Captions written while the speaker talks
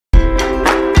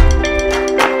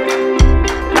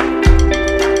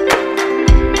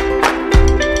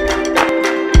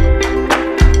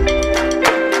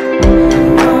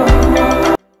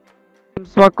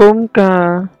ស្វាគមន៍ការ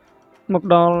មក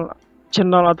ដល់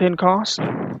Channel Athen Course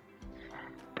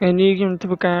ថ្ងៃនេះខ្ញុំធ្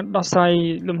វើការដោះស្រាយ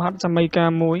លំហាត់សមីការ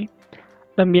មួយ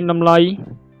ដែលមានតម្លៃ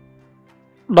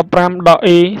 15 ដក A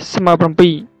ស្មើ 7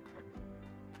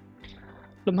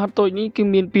 លំហាត់តូចនេះគឺ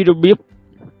មានពីររបៀប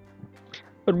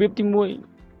ទី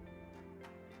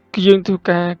1គឺយើងធ្វើ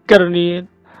ការកណនា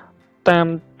តាម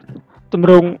ទម្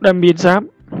រង់ដែលមានស្រាប់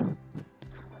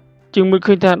ជាងមើល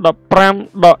ឃើញថា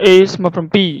 15 ដក A ស្មើ 7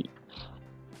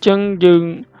 អញ្ចឹងយើង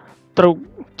ត្រូវ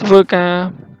ធ្វើការ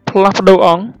ផ្លាស់ប្ដូរអ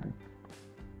ង្គ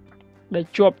ដែល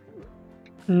ជាប់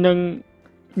នឹង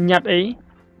ញត្តិ A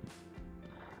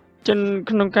ចឹង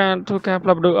ក្នុងការធ្វើការផ្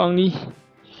លាស់ប្ដូរអង្គនេះ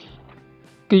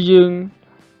គឺយើង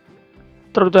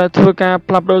ត្រូវតែធ្វើការ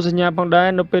ផ្លាស់ប្ដូរសញ្ញាផងដែរ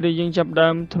នៅពេលដែលយើងចាប់ដើ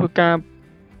មធ្វើការ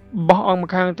បោះអង្គ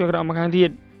ម្ខាងទៅក្រោមម្ខាងទៀត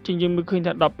ជាងយើងមើលឃើញ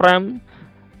ថា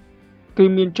 15 គឺ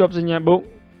មានជាប់សញ្ញាបូក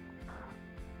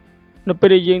នៅពេល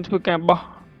ដែលយើងធ្វើការបោះ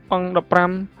អង្គ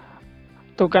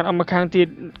 15 ទៅកាន់អង្គម្ខាងទៀត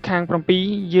ខាង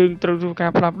 7 យើងត្រូវធ្វើការ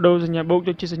ផ្លាស់ប្ដូរសញ្ញាបូក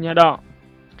ទៅជាសញ្ញាដក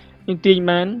យើងទាញ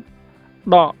បាន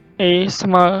ដក A ស្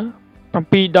មើ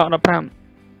 7 ដក 15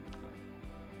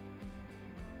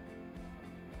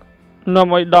 នាំ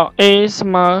ឲ្យដក A ស្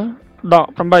មើដក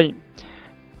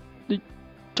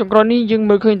 8 ចុងក្រោយនេះយើង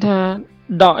មើលឃើញថា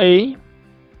ដក A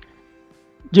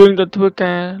យើងទៅធ្វើ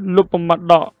ការលុបបំបត្តិ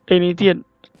ដក A នេះទៀត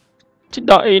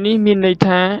ដក A នេះមានន័យ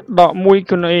ថាដក 1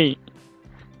 គុណ A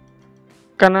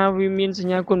កាលណាវាមានសញ្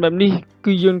ញាគុណបែបនេះ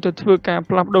គឺយើងទៅធ្វើការ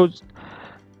ផ្លាស់ប្ដូរ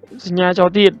សញ្ញាចោល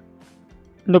ទៀត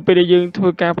នៅពេលដែលយើងធ្វើ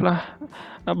ការ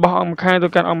បោះអង្គម្ខាងទៅ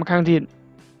កាន់អង្គម្ខាងទៀត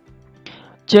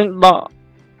ជាងដក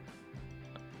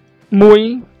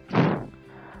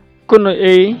 1 គុណ A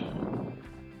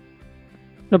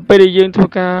នៅពេលដែលយើងធ្វើ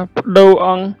ការបដូរអ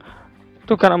ង្គ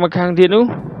ទៅកាន់អង្គម្ខាងទៀតនោះ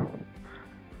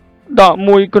ដក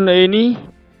 1 គុណ A នេះ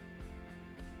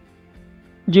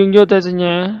យើងយកតែសញ្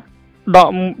ញា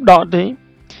ដកទេ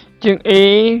ជាង A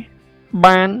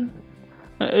បាន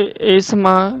A ស្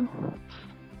មើ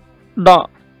ដក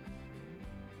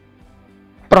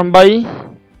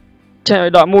 8 ចែកឲ្យ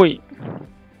ដក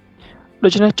 1 ដូ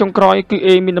ច្នេះចុងក្រោយគឺ A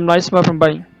មានតម្លៃស្មើ 8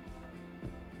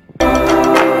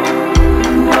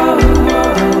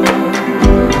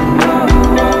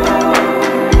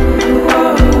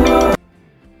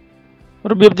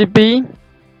 របៀបទី 2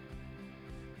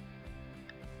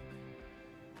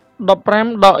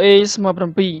 15 ដក A ស្មើ 7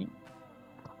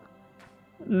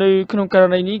 នៅក្នុងករ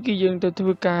ណីនេះគឺយើងទៅធ្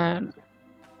វើការ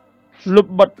លុប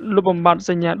បំបត្តិ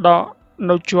សញ្ញាដក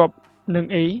នៅជាប់នឹង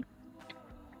A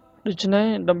ដូច្នេះ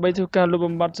ដើម្បីធ្វើការលុប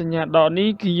បំបត្តិសញ្ញាដកនេះ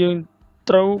គឺយើង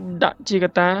ត្រូវដាក់ជាក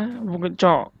ត្តាវងកញ្ច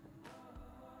ក់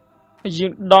យើ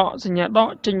ងដកសញ្ញាដក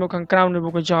ចេញមកខាងក្រៅនៃវ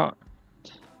ងកញ្ចក់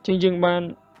ជាងយើងបាន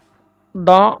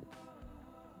ដក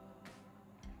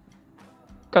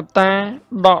កត្តា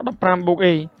ដក 15 បូក A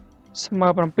ស្មើ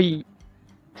 7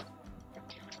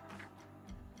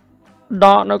 ដ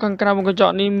កនៅខាងក្រៅវងកញ្ច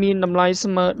ក់នេះមានតម្លៃ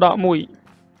ស្មើដក 1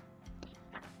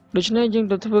 ដូច្នេះយើង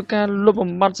ទៅធ្វើការលុប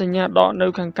បំបត្តិសញ្ញាដកនៅ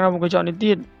ខាងក្រៅវងកញ្ចក់នេះ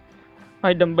ទៀតហើ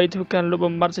យដើម្បីធ្វើការលុប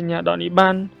បំបត្តិសញ្ញាដកនេះបា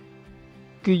ន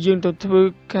គឺយើងទៅធ្វើ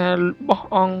ការ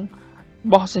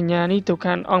បោះសញ្ញានេះទៅ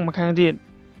កាន់អង្គម្ខាងទៀត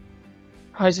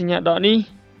ហើយសញ្ញាដកនេះ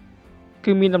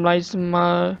គឺមានតម្លៃស្មើ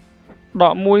ដ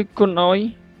ក 1 គុណឲ្យ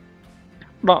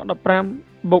ដក 15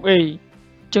 បូក A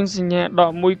ចឹងសញ្ញាដ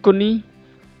ក 1 គុណនេះ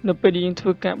នៅពេលដែលយើងធ្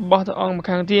វើការបោះទៅអង្គម្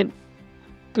ខាងទៀត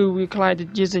គឺវាคล้ายទៅ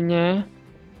ជាសញ្ញា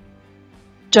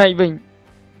ចែកវិញ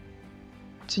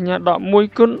សញ្ញាដក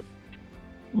 1 គុណ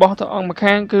បោះទៅអង្គម្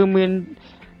ខាងគឺមាន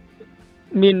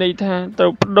ន័យថាត្រូ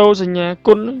វបដូរសញ្ញា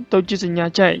គុណទៅជាសញ្ញា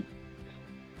ចែកអ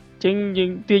ញ្ចឹងយើង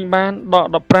ទាញបានដក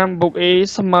 15 បូក A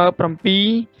ស្មើ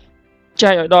 7 ចែ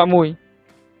កឲ្យដក 1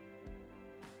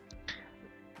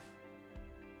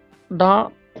 ដក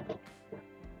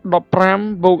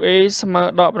 15 បូក A ស្មើ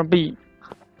ដក 7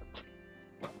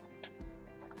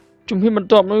 ជំហានបន្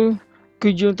ទាប់នោះគឺ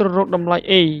យើងត្រូវរកតម្លៃ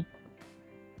A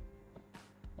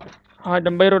ហើយ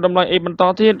ដើម្បីរកតម្លៃ A បន្ត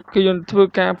ទៀតគឺយើងធ្វើ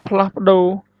ការផ្លាស់ប្ដូរ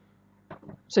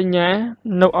សញ្ញា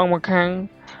នៅអង្គម្ខាង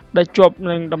ដែលជាប់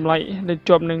នឹងតម្លៃដែល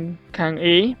ជាប់នឹងខាង A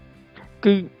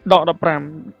គឺដក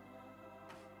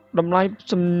 15 តម្លៃ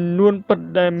ចំនួនពិត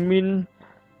ដែលមាន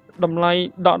តម្លៃ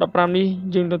ដក 15 នេះ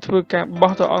យើងទៅធ្វើការ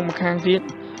បោះទៅអង្គម្ខាងទៀត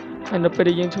ហើយនៅពេល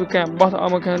ដែលយើងធ្វើការបោះទៅអ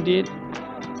ង្គម្ខាងទៀត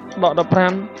ដក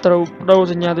 15 ត្រូវបដូរ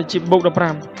សញ្ញាទៅជាបូក 15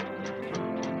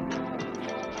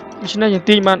 ដូច្នេះយើង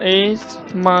ទាញបាន A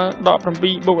ស្មើដក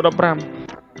 7 បូក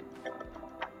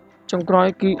 15 ចុងក្រោយ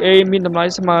គឺ A មានតម្លៃ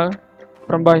ស្មើ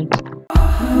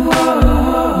 8